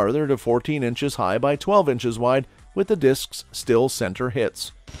little farther to 14 inches high by 12 inches wide, with the discs still center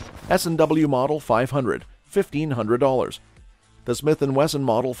hits. S&W Model 500, $1,500. The Smith & Wesson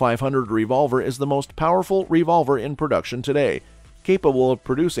Model 500 revolver is the most powerful revolver in production today, capable of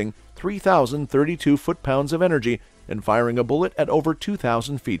producing 3,032 foot-pounds of energy and firing a bullet at over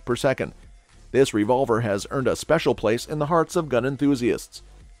 2,000 feet per second. This revolver has earned a special place in the hearts of gun enthusiasts.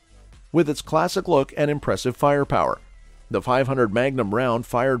 With its classic look and impressive firepower, the 500 Magnum round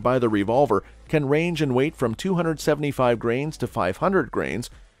fired by the revolver can range in weight from 275 grains to 500 grains,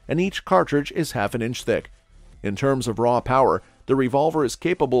 and each cartridge is half an inch thick. In terms of raw power, the revolver is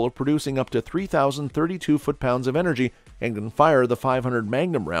capable of producing up to 3,032 foot-pounds of energy and can fire the 500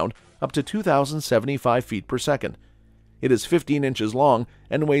 Magnum round up to 2,075 feet per second. It is 15 inches long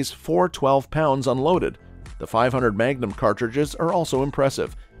and weighs 412 pounds unloaded. The 500 Magnum cartridges are also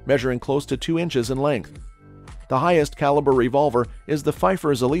impressive, measuring close to 2 inches in length. The highest caliber revolver is the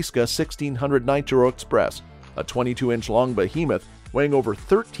Pfeiffer Zaliska 1600 Nitro Express, a 22-inch long behemoth weighing over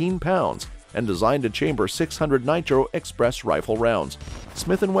 13 pounds and designed to chamber 600 Nitro Express rifle rounds.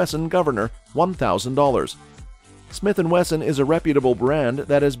 Smith & Wesson Governor, $1,000. Smith & Wesson is a reputable brand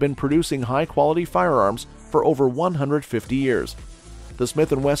that has been producing high-quality firearms for over 150 years. The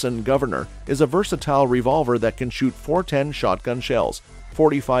Smith & Wesson Governor is a versatile revolver that can shoot 410 shotgun shells,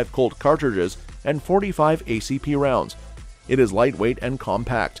 45 Colt cartridges, and 45 ACP rounds. It is lightweight and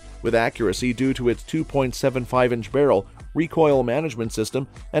compact, with accuracy due to its 2.75-inch barrel, recoil management system,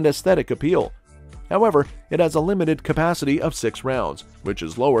 and aesthetic appeal. However, it has a limited capacity of 6 rounds, which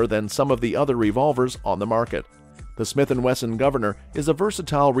is lower than some of the other revolvers on the market. The Smith & Wesson Governor is a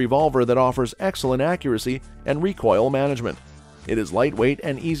versatile revolver that offers excellent accuracy and recoil management. It is lightweight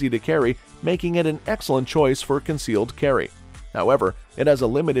and easy to carry, making it an excellent choice for concealed carry. However, it has a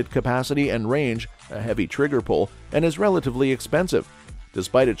limited capacity and range, a heavy trigger pull, and is relatively expensive.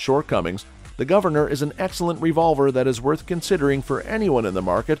 Despite its shortcomings, the Governor is an excellent revolver that is worth considering for anyone in the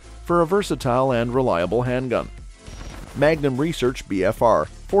market for a versatile and reliable handgun. Magnum Research BFR,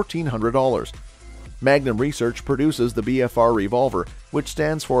 $1,400. Magnum Research produces the BFR revolver, which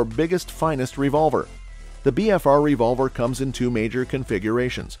stands for Biggest Finest Revolver. The BFR revolver comes in 2 major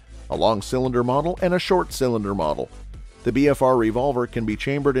configurations, a long cylinder model and a short cylinder model. The BFR revolver can be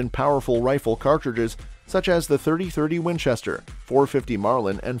chambered in powerful rifle cartridges such as the 30-30 Winchester, 450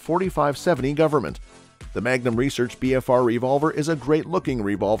 Marlin, and 45-70 Government. The Magnum Research BFR revolver is a great-looking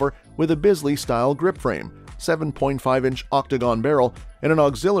revolver with a Bisley-style grip frame, 7.5-inch octagon barrel, and an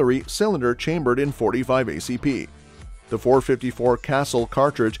auxiliary cylinder chambered in 45 ACP. The 454 Castle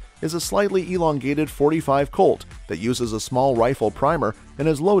cartridge is a slightly elongated 45 Colt that uses a small rifle primer and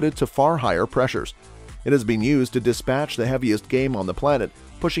is loaded to far higher pressures. It has been used to dispatch the heaviest game on the planet,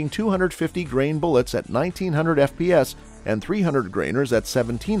 pushing 250 grain bullets at 1900 FPS and 300 grainers at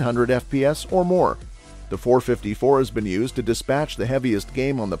 1700 FPS or more. The 454 has been used to dispatch the heaviest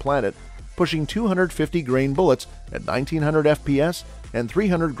game on the planet, pushing 250 grain bullets at 1900 FPS and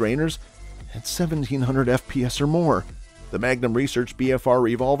 300 grainers at 1700 FPS or more. The Magnum Research BFR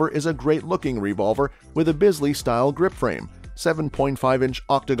revolver is a great-looking revolver with a Bisley-style grip frame, 7.5-inch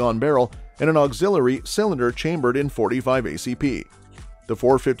octagon barrel, and an auxiliary cylinder chambered in 45 ACP. The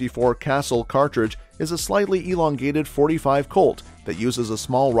 454 Castle cartridge is a slightly elongated 45 Colt that uses a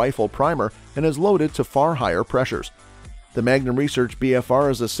small rifle primer and is loaded to far higher pressures. The Magnum Research BFR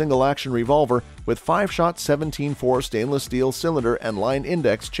is a single-action revolver with 5-shot 17-4 stainless steel cylinder and line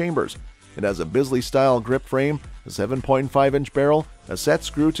index chambers. It has a Bisley-style grip frame, a 7.5-inch barrel, a set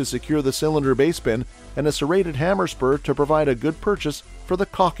screw to secure the cylinder base pin, and a serrated hammer spur to provide a good purchase for the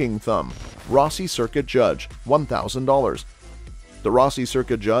cocking thumb. Rossi Circuit Judge, $1,000. The Rossi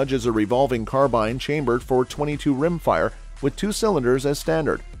Circuit Judge is a revolving carbine chambered for .22 rimfire with 2 cylinders as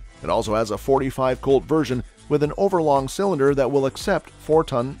standard. It also has a 45 Colt version with an overlong cylinder that will accept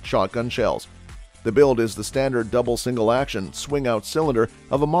 4-ton shotgun shells. The build is the standard double single-action swing-out cylinder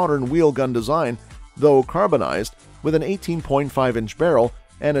of a modern wheel gun design, though carbonized, with an 18.5-inch barrel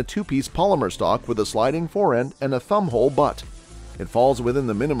and a 2-piece polymer stock with a sliding forend and a thumb hole butt. It falls within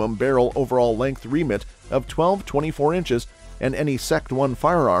the minimum barrel overall length remit of 12-24 inches and any Sect 1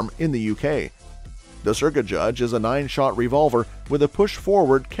 firearm in the UK. The Circuit Judge is a 9-shot revolver with a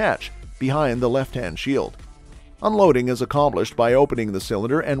push-forward catch behind the left-hand shield. Unloading is accomplished by opening the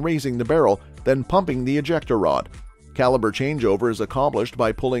cylinder and raising the barrel, then pumping the ejector rod. Caliber changeover is accomplished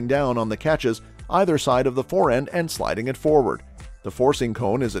by pulling down on the catches either side of the forend and sliding it forward. The forcing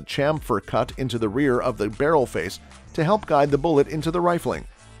cone is a chamfer cut into the rear of the barrel face to help guide the bullet into the rifling.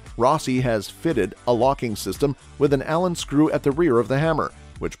 Rossi has fitted a locking system with an Allen screw at the rear of the hammer,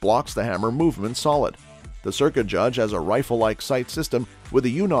 which blocks the hammer movement solid. The Circuit Judge has a rifle-like sight system with a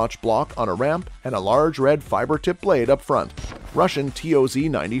U-notch block on a ramp and a large red fiber-tip blade up front. Russian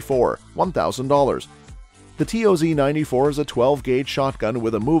TOZ-94, $1,000. The TOZ-94 is a 12-gauge shotgun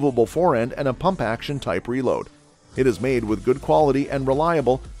with a movable forend and a pump-action type reload. It is made with good quality and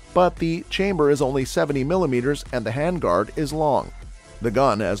reliable, but the chamber is only 70 mm and the handguard is long. The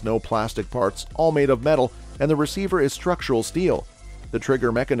gun has no plastic parts, all made of metal, and the receiver is structural steel. The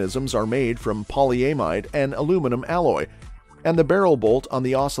trigger mechanisms are made from polyamide and aluminum alloy, and the barrel bolt on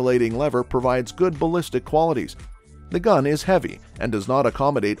the oscillating lever provides good ballistic qualities. The gun is heavy and does not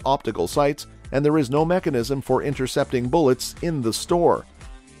accommodate optical sights, and there is no mechanism for intercepting bullets in the store.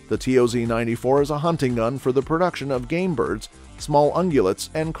 The TOZ-94 is a hunting gun for the production of game birds, small ungulates,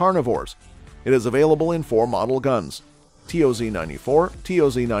 and carnivores. It is available in 4 model guns: TOZ-94,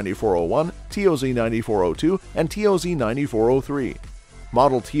 TOZ-9401, TOZ-9402, and TOZ-9403.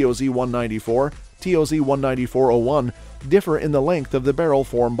 Model TOZ-194, TOZ-19401 differ in the length of the barrel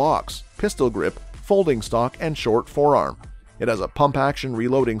form box, pistol grip, folding stock, and short forearm. It has a pump-action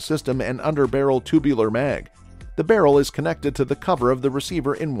reloading system and under-barrel tubular mag. The barrel is connected to the cover of the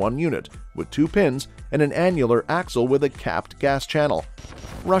receiver in one unit, with 2 pins and an annular axle with a capped gas channel.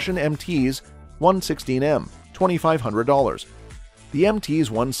 Russian MT's 116M, $2,500. The MT's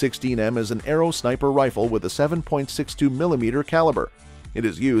 116M is an arrow sniper rifle with a 7.62 mm caliber. It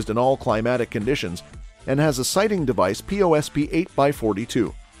is used in all climatic conditions and has a sighting device POSP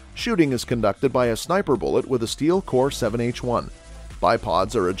 8x42. Shooting is conducted by a sniper bullet with a steel core 7H1.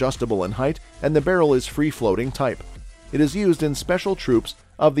 Bipods are adjustable in height and the barrel is free-floating type. It is used in special troops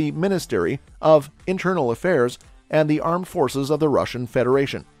of the Ministry of Internal Affairs and the Armed Forces of the Russian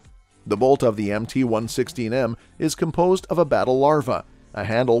Federation. The bolt of the MT-116M is composed of a battle larva, a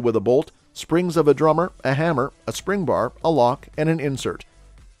handle with a bolt, springs of a drummer, a hammer, a spring bar, a lock, and an insert.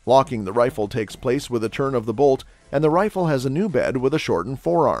 Locking the rifle takes place with a turn of the bolt, and the rifle has a new bed with a shortened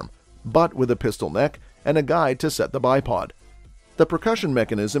forearm, butt with a pistol neck, and a guide to set the bipod. The percussion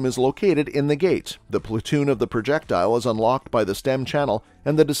mechanism is located in the gate. The platoon of the projectile is unlocked by the stem channel,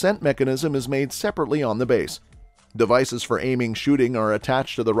 and the descent mechanism is made separately on the base. Devices for aiming shooting are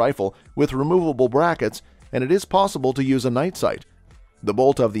attached to the rifle with removable brackets, and it is possible to use a night sight. The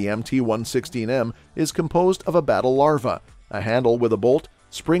bolt of the MT-116M is composed of a battle larva, a handle with a bolt,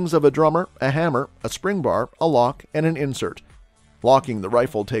 springs of a drummer, a hammer, a spring bar, a lock, and an insert. Locking the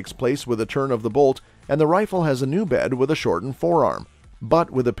rifle takes place with a turn of the bolt, and the rifle has a new bed with a shortened forearm, butt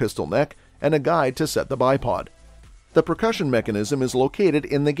with a pistol neck, and a guide to set the bipod. The percussion mechanism is located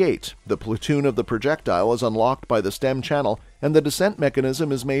in the gate. The platoon of the projectile is unlocked by the stem channel, and the descent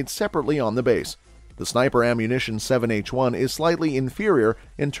mechanism is made separately on the base. The sniper ammunition 7H1 is slightly inferior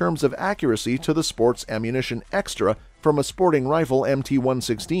in terms of accuracy to the sports ammunition extra from a sporting rifle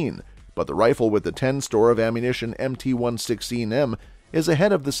MT-116, but the rifle with the 10 store of ammunition MT-116M is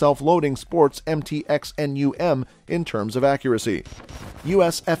ahead of the self-loading sports MT-XNUM in terms of accuracy.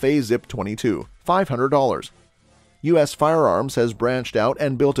 US FA Zip 22, $500. US Firearms has branched out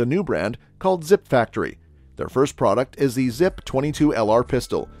and built a new brand called Zip Factory. Their first product is the Zip 22 LR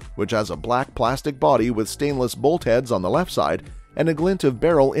pistol, which has a black plastic body with stainless bolt heads on the left side and a glint of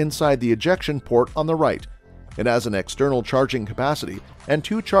barrel inside the ejection port on the right. It has an external charging capacity and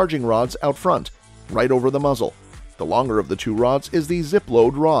 2 charging rods out front, right over the muzzle. The longer of the 2 rods is the zip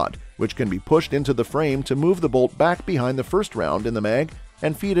load rod, which can be pushed into the frame to move the bolt back behind the first round in the mag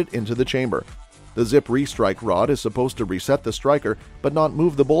and feed it into the chamber. The zip restrike rod is supposed to reset the striker but not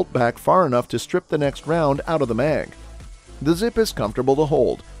move the bolt back far enough to strip the next round out of the mag. The zip is comfortable to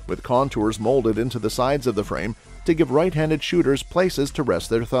hold, with contours molded into the sides of the frame to give right-handed shooters places to rest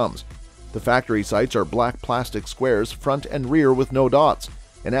their thumbs. The factory sights are black plastic squares front and rear with no dots,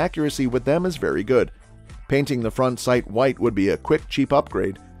 and accuracy with them is very good. Painting the front sight white would be a quick, cheap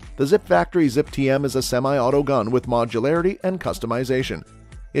upgrade. The Zip Factory Zip TM is a semi-auto gun with modularity and customization.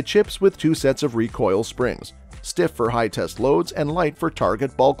 It ships with 2 sets of recoil springs, stiff for high-test loads and light for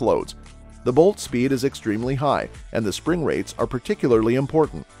target bulk loads. The bolt speed is extremely high, and the spring rates are particularly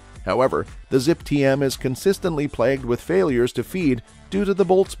important. However, the Zip TM is consistently plagued with failures to feed due to the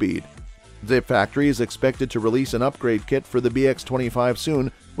bolt speed. Zip Factory is expected to release an upgrade kit for the BX25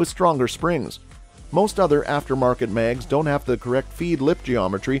 soon with stronger springs. Most other aftermarket mags don't have the correct feed lip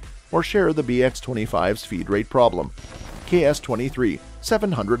geometry or share the BX25's feed rate problem. KS-23,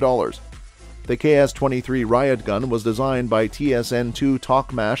 $700. The KS-23 riot gun was designed by TSN2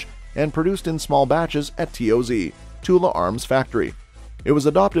 Tokmash and produced in small batches at TOZ, Tula Arms Factory. It was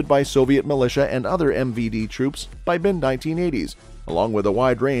adopted by Soviet militia and other MVD troops by mid-1980s, along with a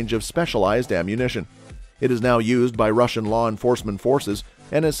wide range of specialized ammunition. It is now used by Russian law enforcement forces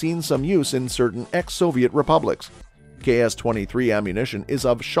and has seen some use in certain ex-Soviet republics. KS-23 ammunition is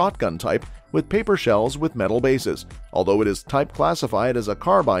of shotgun type with paper shells with metal bases, although it is type classified as a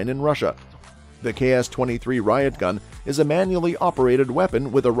carbine in Russia. The KS-23 riot gun is a manually operated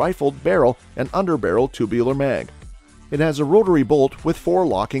weapon with a rifled barrel and underbarrel tubular mag. It has a rotary bolt with 4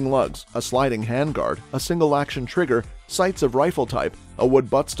 locking lugs, a sliding handguard, a single-action trigger, sights of rifle type, a wood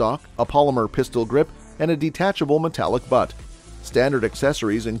buttstock, a polymer pistol grip, and a detachable metallic butt. Standard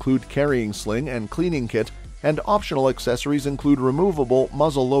accessories include carrying sling and cleaning kit, and optional accessories include removable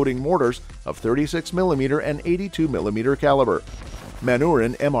muzzle-loading mortars of 36mm and 82mm caliber.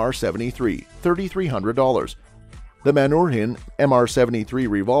 Manurhin MR73, $3,300. The Manurhin MR73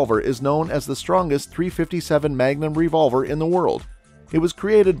 revolver is known as the strongest .357 Magnum revolver in the world. It was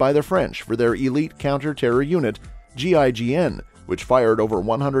created by the French for their elite counter-terror unit, GIGN, which fired over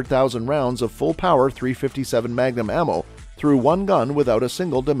 100,000 rounds of full-power .357 Magnum ammo through one gun without a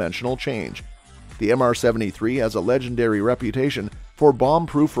single dimensional change. The MR73 has a legendary reputation for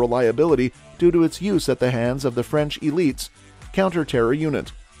bomb-proof reliability due to its use at the hands of the French elite's counter-terror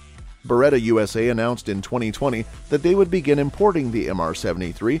unit. Beretta USA announced in 2020 that they would begin importing the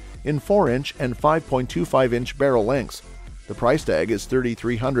MR73 in 4-inch and 5.25-inch barrel lengths. The price tag is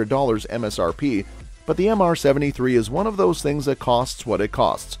 $3,300 MSRP, but the MR73 is one of those things that costs what it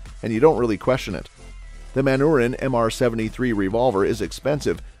costs, and you don't really question it. The Manurhin MR73 revolver is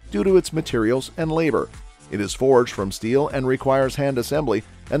expensive due to its materials and labor. It is forged from steel and requires hand assembly,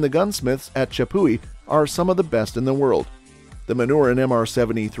 and the gunsmiths at Chapui are some of the best in the world. The Manurhin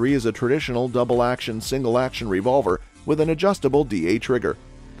MR73 is a traditional double-action, single-action revolver with an adjustable DA trigger.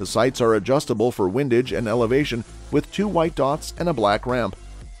 The sights are adjustable for windage and elevation with 2 white dots and a black ramp.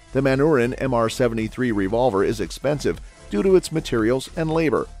 The Manurhin MR73 revolver is expensive due to its materials and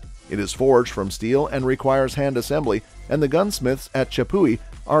labor. It is forged from steel and requires hand assembly, and the gunsmiths at Chapui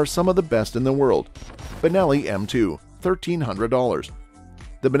are some of the best in the world. Benelli M2, $1,300.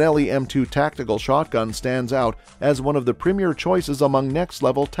 The Benelli M2 tactical shotgun stands out as one of the premier choices among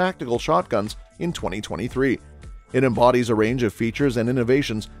next-level tactical shotguns in 2023. It embodies a range of features and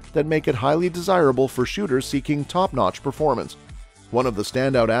innovations that make it highly desirable for shooters seeking top-notch performance. One of the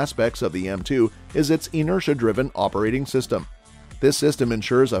standout aspects of the M2 is its inertia-driven operating system. This system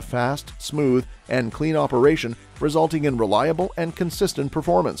ensures a fast, smooth, and clean operation, resulting in reliable and consistent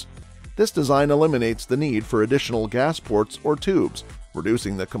performance. This design eliminates the need for additional gas ports or tubes,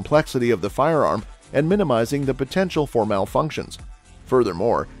 reducing the complexity of the firearm and minimizing the potential for malfunctions.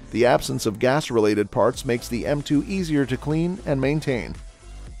 Furthermore, the absence of gas-related parts makes the M2 easier to clean and maintain.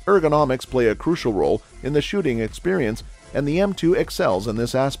 Ergonomics play a crucial role in the shooting experience, and the M2 excels in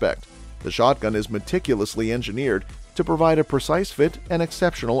this aspect. The shotgun is meticulously engineered to provide a precise fit and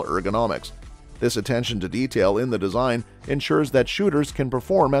exceptional ergonomics. This attention to detail in the design ensures that shooters can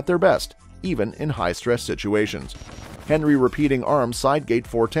perform at their best, even in high-stress situations. Henry Repeating Arms Sidegate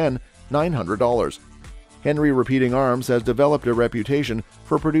 410, $900. Henry Repeating Arms has developed a reputation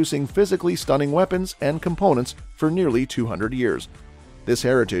for producing physically stunning weapons and components for nearly 200 years. This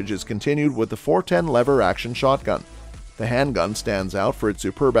heritage is continued with the 410 lever-action shotgun. The handgun stands out for its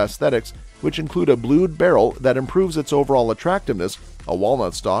superb aesthetics, which include a blued barrel that improves its overall attractiveness, a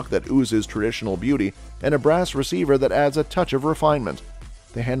walnut stock that oozes traditional beauty, and a brass receiver that adds a touch of refinement.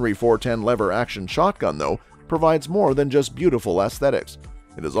 The Henry 410 lever-action shotgun, though, provides more than just beautiful aesthetics.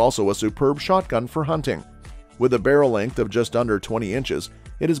 It is also a superb shotgun for hunting. With a barrel length of just under 20 inches,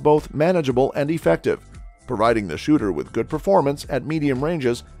 it is both manageable and effective, providing the shooter with good performance at medium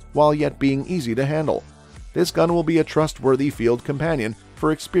ranges while yet being easy to handle. This gun will be a trustworthy field companion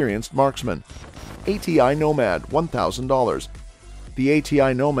for experienced marksmen. ATI Nomad, $1,000. The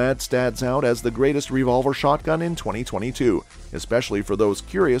ATI Nomad stands out as the greatest revolver shotgun in 2022, especially for those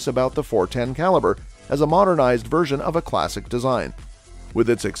curious about the .410 caliber as a modernized version of a classic design. With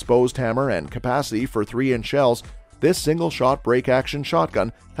its exposed hammer and capacity for 3-inch shells, this single-shot break-action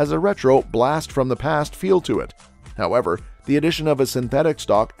shotgun has a retro blast-from-the-past feel to it. However, the addition of a synthetic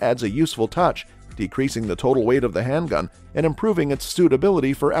stock adds a useful touch, decreasing the total weight of the handgun and improving its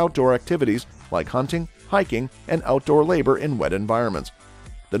suitability for outdoor activities like hunting, hiking, and outdoor labor in wet environments.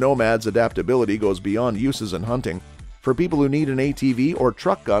 The Nomad's adaptability goes beyond uses in hunting. For people who need an ATV or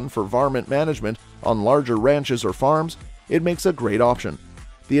truck gun for varmint management on larger ranches or farms, it makes a great option.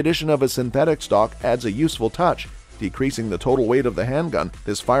 The addition of a synthetic stock adds a useful touch, decreasing the total weight of the handgun.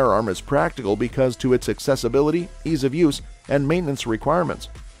 This firearm is practical because to its accessibility, ease of use, and maintenance requirements.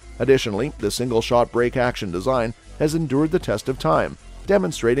 Additionally, the single-shot break-action design has endured the test of time,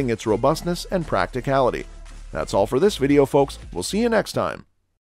 demonstrating its robustness and practicality. That's all for this video, folks. We'll see you next time.